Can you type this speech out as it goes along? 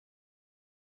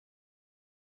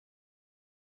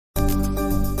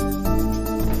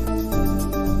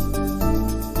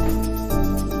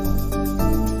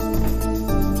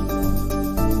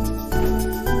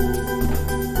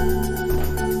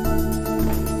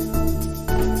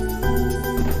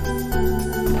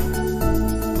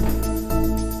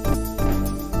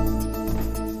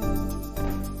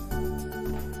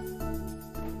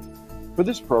For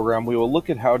this program, we will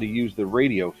look at how to use the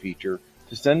radio feature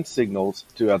to send signals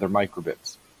to other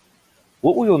microbits.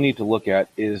 What we will need to look at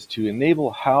is to enable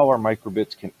how our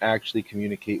microbits can actually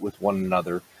communicate with one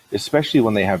another, especially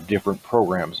when they have different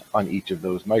programs on each of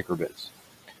those microbits.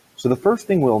 So the first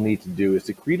thing we'll need to do is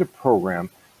to create a program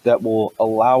that will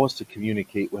allow us to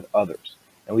communicate with others.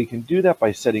 And we can do that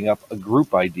by setting up a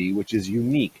group ID, which is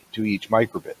unique to each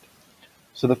microbit.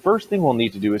 So the first thing we'll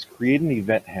need to do is create an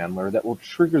event handler that will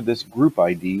trigger this group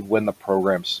ID when the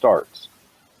program starts.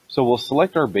 So we'll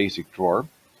select our basic drawer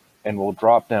and we'll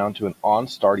drop down to an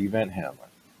onStart event handler.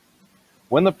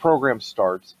 When the program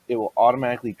starts, it will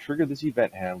automatically trigger this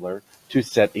event handler to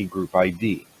set a group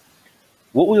ID.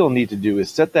 What we'll need to do is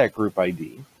set that group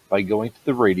ID by going to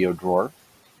the radio drawer,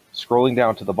 scrolling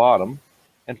down to the bottom,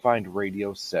 and find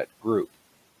Radio Set Group.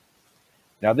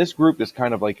 Now this group is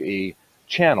kind of like a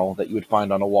channel that you would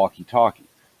find on a walkie-talkie.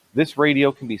 This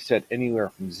radio can be set anywhere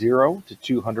from 0 to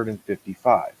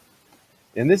 255.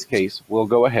 In this case, we'll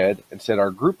go ahead and set our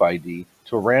group ID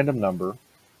to a random number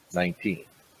 19.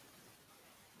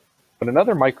 When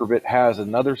another microbit has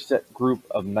another set group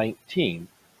of 19,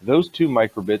 those two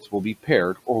microbits will be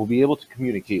paired or will be able to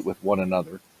communicate with one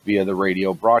another via the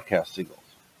radio broadcast signals.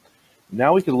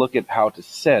 Now we can look at how to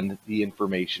send the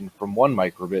information from one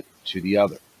microbit to the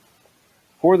other.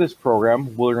 For this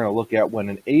program, we're going to look at when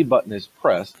an A button is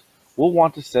pressed, we'll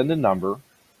want to send a number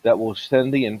that will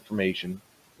send the information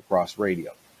across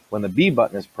radio. When the B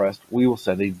button is pressed, we will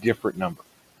send a different number.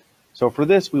 So for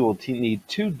this, we will need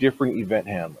two different event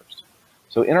handlers.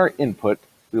 So in our input,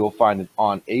 we will find an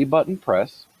on A button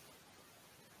press,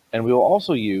 and we will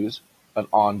also use an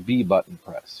on B button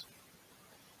press.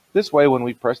 This way, when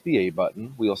we press the A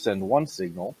button, we will send one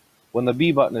signal. When the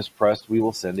B button is pressed, we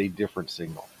will send a different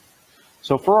signal.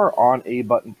 So for our on A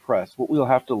button press, what we'll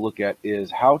have to look at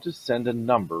is how to send a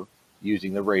number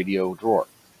using the radio drawer.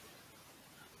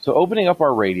 So opening up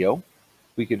our radio,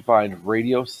 we can find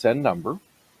radio send number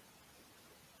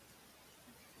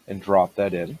and drop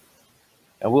that in.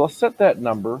 And we'll set that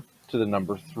number to the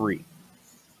number 3.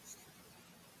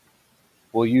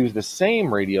 We'll use the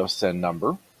same radio send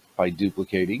number by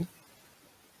duplicating,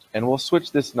 and we'll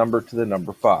switch this number to the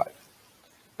number 5.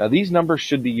 Now these numbers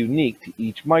should be unique to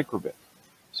each microbit.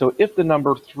 So if the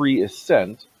number 3 is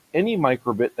sent, any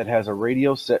microbit that has a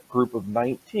radio set group of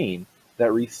 19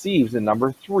 that receives the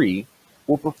number 3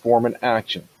 will perform an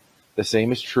action. The same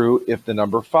is true if the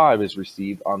number 5 is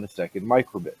received on the second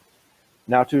microbit.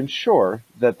 Now to ensure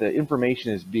that the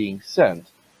information is being sent,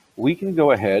 we can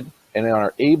go ahead and on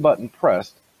our A button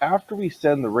pressed, after we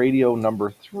send the radio number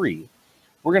 3,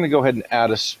 we're going to go ahead and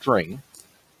add a string.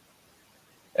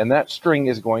 And that string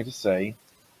is going to say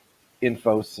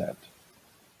info sent.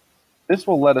 This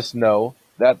will let us know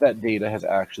that that data has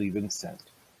actually been sent.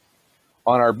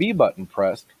 On our B button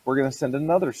pressed, we're going to send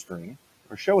another string,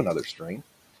 or show another string.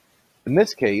 In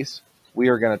this case, we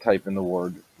are going to type in the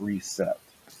word reset.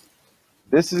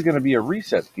 This is going to be a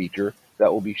reset feature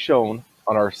that will be shown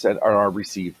on our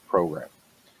received program.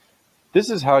 This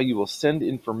is how you will send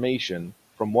information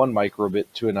from one microbit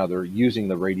to another using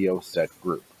the radio set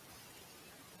group.